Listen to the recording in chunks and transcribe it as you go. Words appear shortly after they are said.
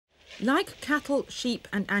Like cattle, sheep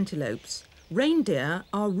and antelopes, reindeer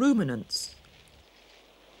are ruminants.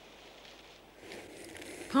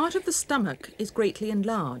 Part of the stomach is greatly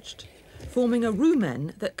enlarged, forming a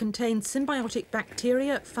rumen that contains symbiotic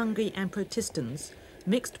bacteria, fungi and protistans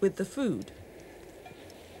mixed with the food.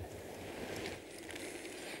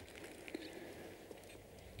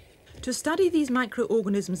 To study these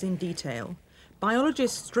microorganisms in detail,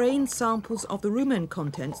 biologists strain samples of the rumen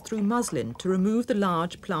contents through muslin to remove the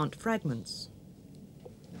large plant fragments.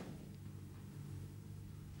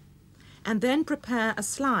 And then prepare a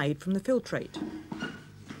slide from the filtrate.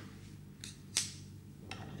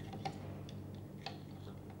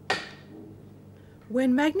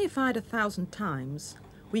 When magnified 1,000 times,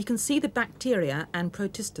 we can see the bacteria and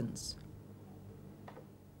protistans.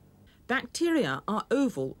 Bacteria are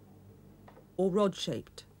oval or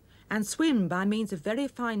rod-shaped and swim by means of very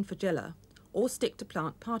fine flagella or stick to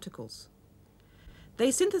plant particles.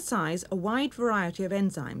 They synthesize a wide variety of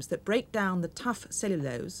enzymes that break down the tough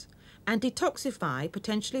cellulose and detoxify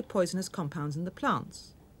potentially poisonous compounds in the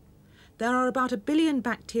plants. There are about 1 billion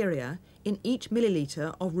bacteria in each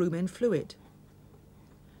milliliter of rumen fluid.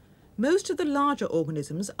 Most of the larger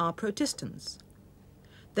organisms are protistans.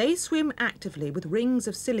 They swim actively with rings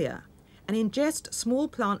of cilia and ingest small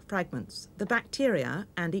plant fragments, the bacteria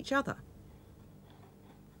and each other.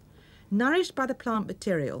 Nourished by the plant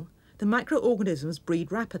material, the microorganisms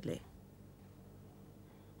breed rapidly.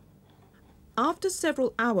 After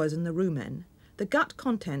several hours in the rumen, the gut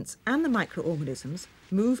contents and the microorganisms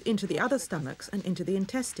move into the other stomachs and into the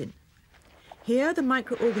intestine. Here the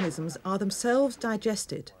microorganisms are themselves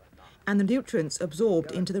digested and the nutrients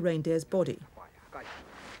absorbed into the reindeer's body.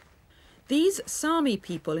 These Sami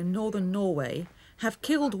people in northern Norway have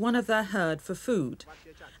killed one of their herd for food,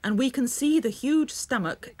 and we can see the huge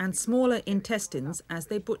stomach and smaller intestines as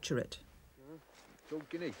they butcher it.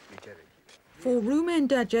 For rumen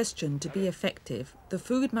digestion to be effective, the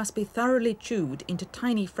food must be thoroughly chewed into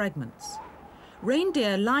tiny fragments.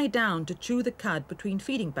 Reindeer lie down to chew the cud between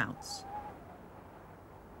feeding bouts.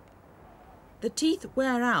 The teeth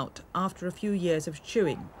wear out after a few years of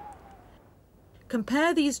chewing.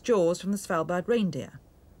 Compare these jaws from the Svalbard reindeer.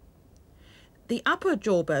 The upper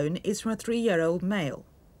jawbone is from a 3-year-old male.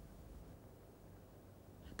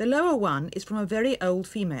 The lower one is from a very old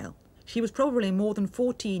female. She was probably more than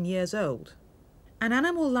 14 years old. An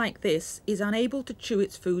animal like this is unable to chew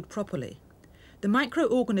its food properly. The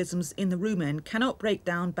microorganisms in the rumen cannot break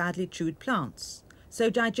down badly chewed plants, so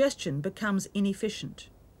digestion becomes inefficient.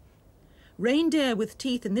 Reindeer with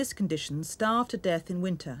teeth in this condition starve to death in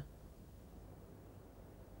winter.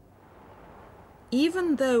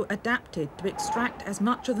 Even though adapted to extract as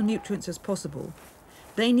much of the nutrients as possible,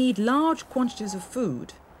 they need large quantities of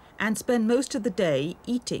food and spend most of the day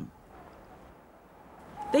eating.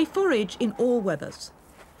 They forage in all weathers.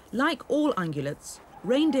 Like all ungulates,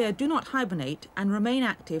 reindeer do not hibernate and remain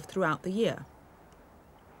active throughout the year.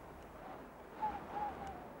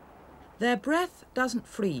 Their breath doesn't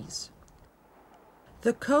freeze.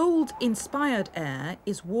 The cold, inspired air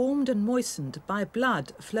is warmed and moistened by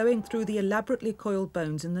blood flowing through the elaborately coiled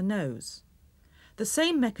bones in the nose. The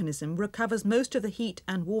same mechanism recovers most of the heat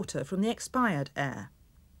and water from the expired air.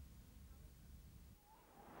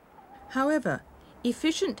 However,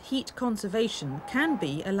 efficient heat conservation can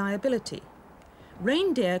be a liability.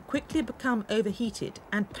 Reindeer quickly become overheated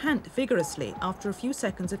and pant vigorously after a few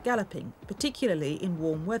seconds of galloping, particularly in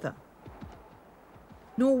warm weather.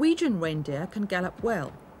 Norwegian reindeer can gallop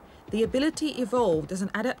well. The ability evolved as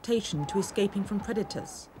an adaptation to escaping from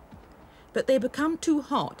predators. But they become too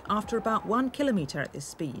hot after about 1 kilometre at this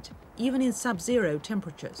speed, even in sub-zero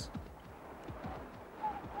temperatures.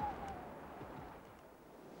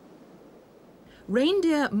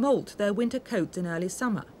 Reindeer molt their winter coats in early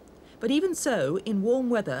summer, but even so, in warm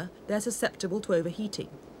weather, they're susceptible to overheating.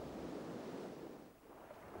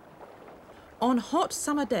 On hot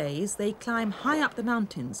summer days, they climb high up the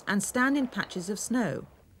mountains and stand in patches of snow.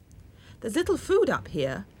 There's little food up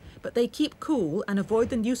here, but they keep cool and avoid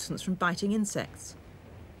the nuisance from biting insects.